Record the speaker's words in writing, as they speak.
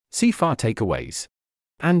CFAR Takeaways.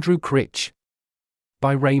 Andrew Critch.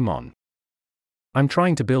 By Raemon. I'm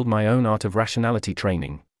trying to build my own art of rationality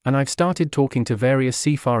training, and I've started talking to various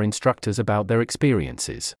CFAR instructors about their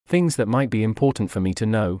experiences, things that might be important for me to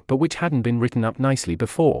know but which hadn't been written up nicely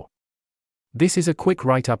before. This is a quick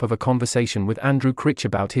write-up of a conversation with Andrew Critch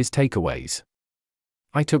about his takeaways.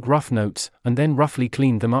 I took rough notes, and then roughly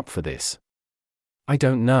cleaned them up for this. I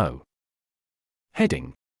don't know.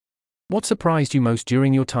 Heading. What surprised you most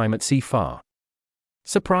during your time at CFAR?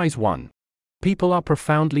 Surprise 1. People are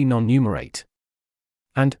profoundly non-numerate.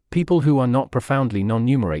 And, people who are not profoundly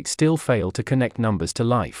non-numerate still fail to connect numbers to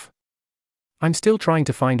life. I'm still trying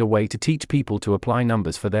to find a way to teach people to apply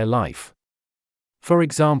numbers for their life. For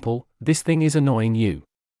example, this thing is annoying you.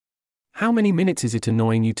 How many minutes is it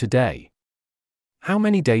annoying you today? How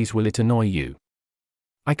many days will it annoy you?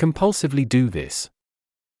 I compulsively do this.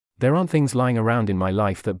 There aren't things lying around in my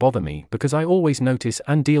life that bother me because I always notice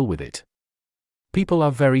and deal with it. People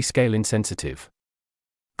are very scale insensitive.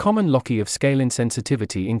 Common loci of scale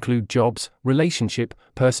insensitivity include jobs, relationship,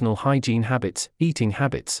 personal hygiene habits, eating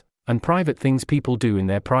habits, and private things people do in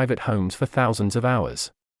their private homes for thousands of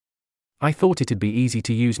hours. I thought it'd be easy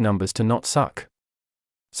to use numbers to not suck.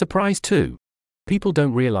 Surprise 2. People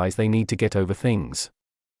don't realize they need to get over things.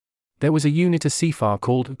 There was a unit of CFAR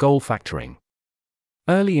called goal factoring.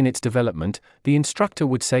 Early in its development, the instructor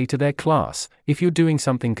would say to their class, if you're doing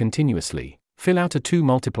something continuously, fill out a 2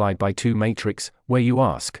 multiplied by 2 matrix, where you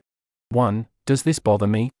ask, 1. Does this bother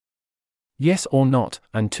me? Yes or not,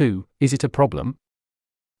 and 2. Is it a problem?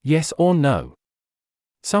 Yes or no.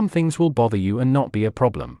 Some things will bother you and not be a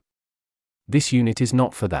problem. This unit is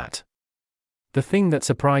not for that. The thing that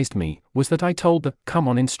surprised me was that I told the come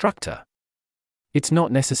on instructor. It's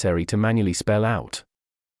not necessary to manually spell out.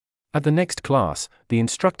 At the next class, the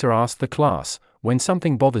instructor asked the class, when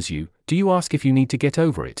something bothers you, do you ask if you need to get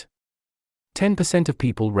over it? 10% of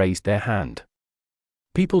people raised their hand.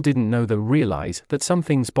 People didn't realize that some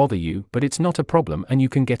things bother you but it's not a problem and you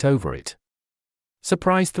can get over it.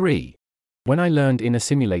 Surprise 3. When I learned in a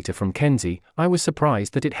simulator from Kenzie, I was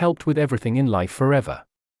surprised that it helped with everything in life forever.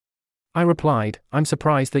 I replied, I'm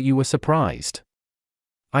surprised that you were surprised.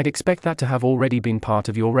 I'd expect that to have already been part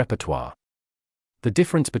of your repertoire. The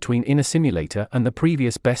difference between in a simulator and the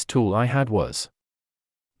previous best tool I had was.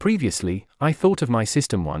 Previously, I thought of my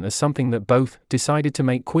System 1 as something that both decided to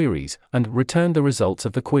make queries and returned the results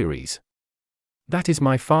of the queries. That is,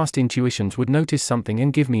 my fast intuitions would notice something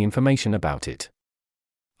and give me information about it.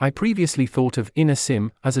 I previously thought of in a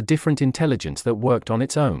sim as a different intelligence that worked on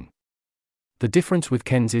its own. The difference with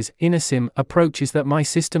Kenzie's in a sim approach is that my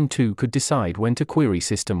System 2 could decide when to query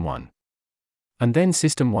System 1. And then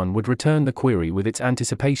System 1 would return the query with its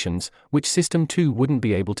anticipations, which System 2 wouldn't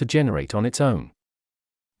be able to generate on its own.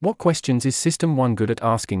 What questions is System 1 good at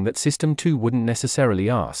asking that System 2 wouldn't necessarily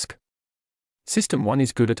ask? System 1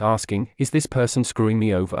 is good at asking, is this person screwing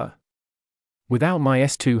me over? Without my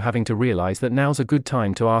S2 having to realize that now's a good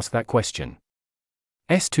time to ask that question.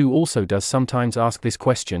 S2 also does sometimes ask this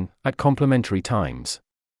question, at complementary times.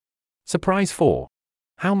 Surprise 4.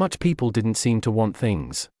 How much people didn't seem to want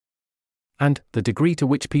things. And, the degree to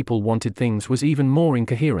which people wanted things was even more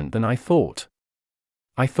incoherent than I thought.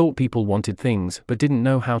 I thought people wanted things but didn't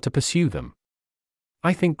know how to pursue them.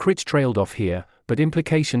 I think Critch trailed off here, but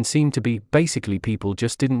implication seemed to be, basically people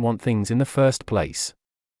just didn't want things in the first place.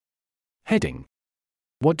 Heading.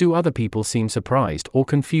 What do other people seem surprised or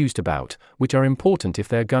confused about, which are important if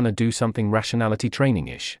they're gonna do something rationality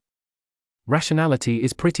training-ish? Rationality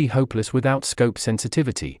is pretty hopeless without scope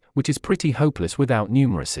sensitivity, which is pretty hopeless without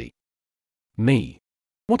numeracy. Me.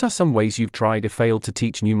 What are some ways you've tried or failed to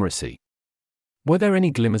teach numeracy? Were there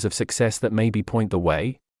any glimmers of success that maybe point the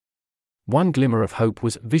way? One glimmer of hope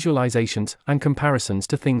was visualizations and comparisons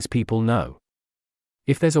to things people know.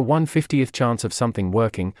 If there's a 1/50th chance of something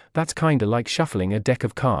working, that's kinda like shuffling a deck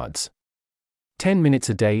of cards. 10 minutes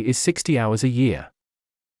a day is 60 hours a year.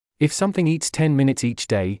 If something eats 10 minutes each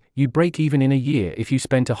day, you'd break even in a year if you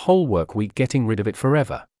spent a whole work week getting rid of it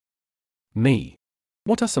forever. Me.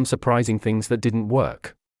 What are some surprising things that didn't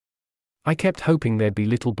work? I kept hoping there'd be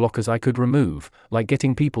little blockers I could remove, like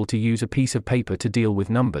getting people to use a piece of paper to deal with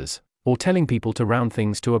numbers, or telling people to round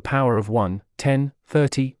things to a power of 1, 10,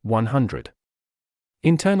 30, 100.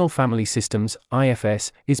 Internal family systems,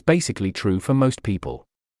 IFS, is basically true for most people.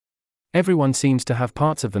 Everyone seems to have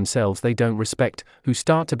parts of themselves they don't respect, who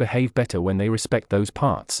start to behave better when they respect those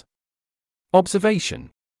parts. Observation.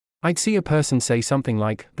 I'd see a person say something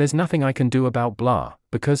like, there's nothing I can do about blah,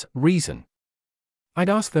 because, reason. I'd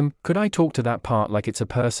ask them, could I talk to that part like it's a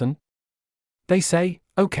person? They say,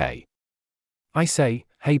 okay. I say,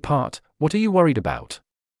 hey part, what are you worried about?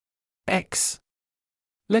 X.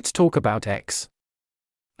 Let's talk about X.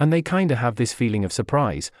 And they kinda have this feeling of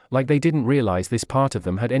surprise, like they didn't realize this part of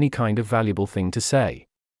them had any kind of valuable thing to say.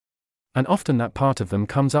 And often that part of them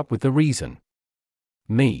comes up with the reason.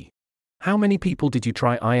 Me. How many people did you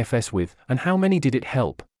try IFS with, and how many did it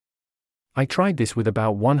help? I tried this with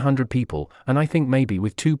about 100 people, and I think maybe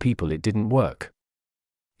with 2 people it didn't work.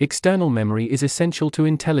 External memory is essential to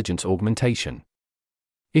intelligence augmentation.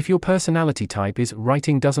 If your personality type is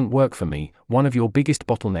writing doesn't work for me, one of your biggest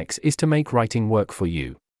bottlenecks is to make writing work for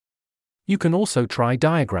you. You can also try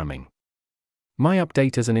diagramming. My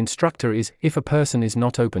update as an instructor is, if a person is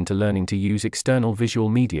not open to learning to use external visual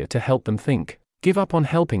media to help them think, give up on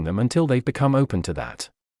helping them until they've become open to that.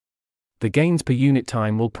 The gains per unit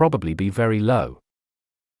time will probably be very low.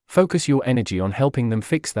 Focus your energy on helping them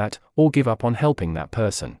fix that, or give up on helping that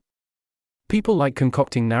person. People like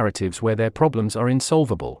concocting narratives where their problems are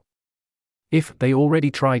insolvable. If they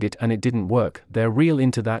already tried it and it didn't work, they're real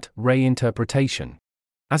into that reinterpretation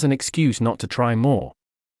as an excuse not to try more.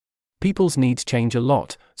 People's needs change a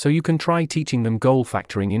lot, so you can try teaching them goal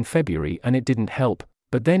factoring in February and it didn't help,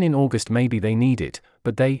 but then in August maybe they need it,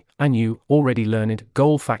 but they, and you, already learned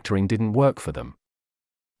goal factoring didn't work for them.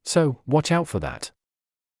 So, watch out for that.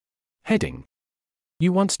 Heading.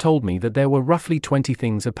 You once told me that there were roughly 20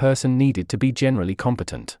 things a person needed to be generally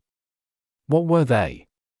competent. What were they?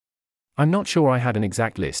 I'm not sure I had an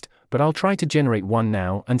exact list, but I'll try to generate one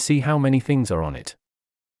now and see how many things are on it.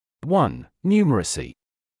 1. Numeracy.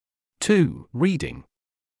 2. Reading.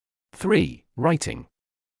 3. Writing.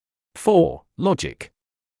 4. Logic.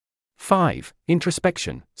 5.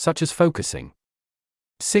 Introspection, such as focusing.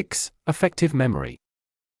 6. Effective memory.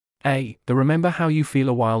 A. The remember how you feel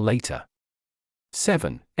a while later.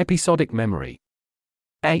 7. Episodic memory.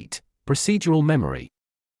 8. Procedural memory.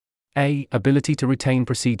 A. Ability to retain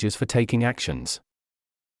procedures for taking actions.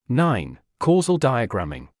 9. Causal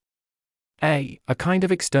diagramming. A kind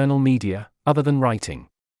of external media, other than writing.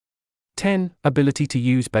 10. Ability to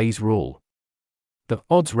use Bayes' rule. The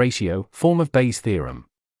odds ratio form of Bayes' theorem.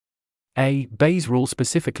 A. Bayes' rule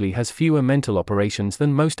specifically has fewer mental operations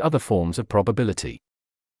than most other forms of probability.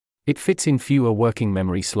 It fits in fewer working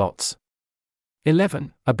memory slots.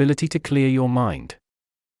 11. Ability to clear your mind.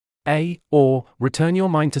 Or return your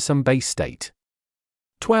mind to some base state.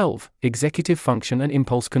 12. Executive function and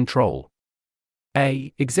impulse control.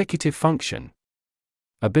 Executive function.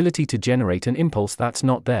 Ability to generate an impulse that's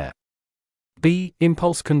not there. B.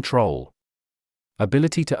 Impulse control.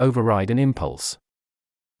 Ability to override an impulse.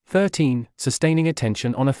 13. Sustaining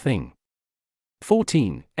attention on a thing.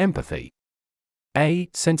 14. Empathy. A.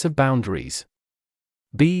 Sense of boundaries.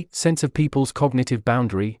 B. Sense of people's cognitive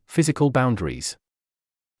boundary, physical boundaries.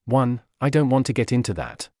 1. I don't want to get into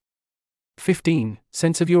that. 15.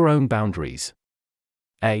 Sense of your own boundaries.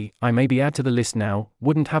 A. I maybe add to the list now,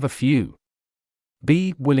 wouldn't have a few.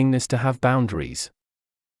 B. Willingness to have boundaries.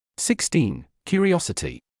 16.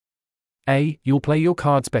 Curiosity. A. You'll play your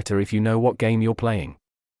cards better if you know what game you're playing.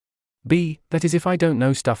 B. That is, if I don't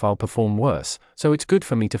know stuff I'll perform worse, so it's good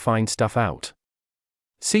for me to find stuff out.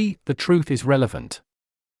 C. The truth is relevant.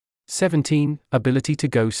 17. Ability to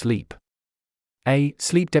go sleep. A.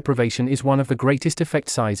 Sleep deprivation is one of the greatest effect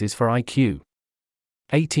sizes for IQ.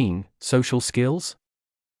 18. Social skills.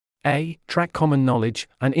 A. Track common knowledge,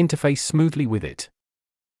 and interface smoothly with it.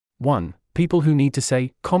 1. People who need to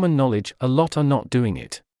say common knowledge a lot are not doing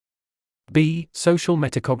it. B. Social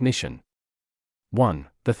metacognition. 1.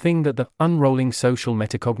 The thing that the unrolling social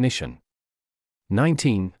metacognition.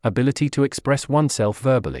 19. Ability to express oneself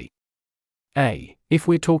verbally. A. If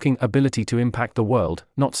we're talking ability to impact the world,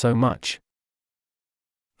 not so much.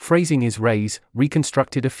 Phrasing is raise,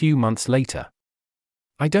 reconstructed a few months later.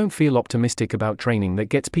 I don't feel optimistic about training that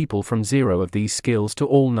gets people from 0 of these skills to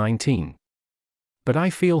all 19. But I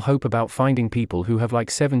feel hope about finding people who have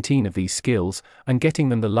like 17 of these skills, and getting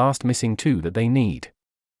them the last missing 2 that they need.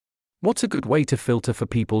 What's a good way to filter for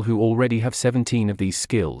people who already have 17 of these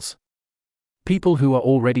skills? People who are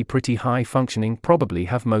already pretty high functioning probably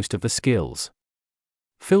have most of the skills.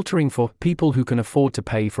 Filtering for people who can afford to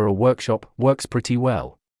pay for a workshop works pretty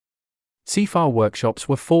well. CFAR workshops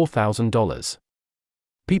were $4,000.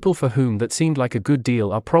 People for whom that seemed like a good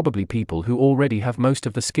deal are probably people who already have most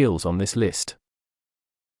of the skills on this list.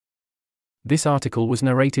 This article was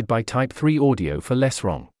narrated by Type 3 Audio for Less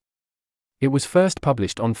Wrong. It was first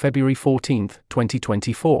published on February 14,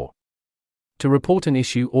 2024. To report an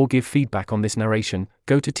issue or give feedback on this narration,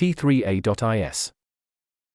 go to t3a.is.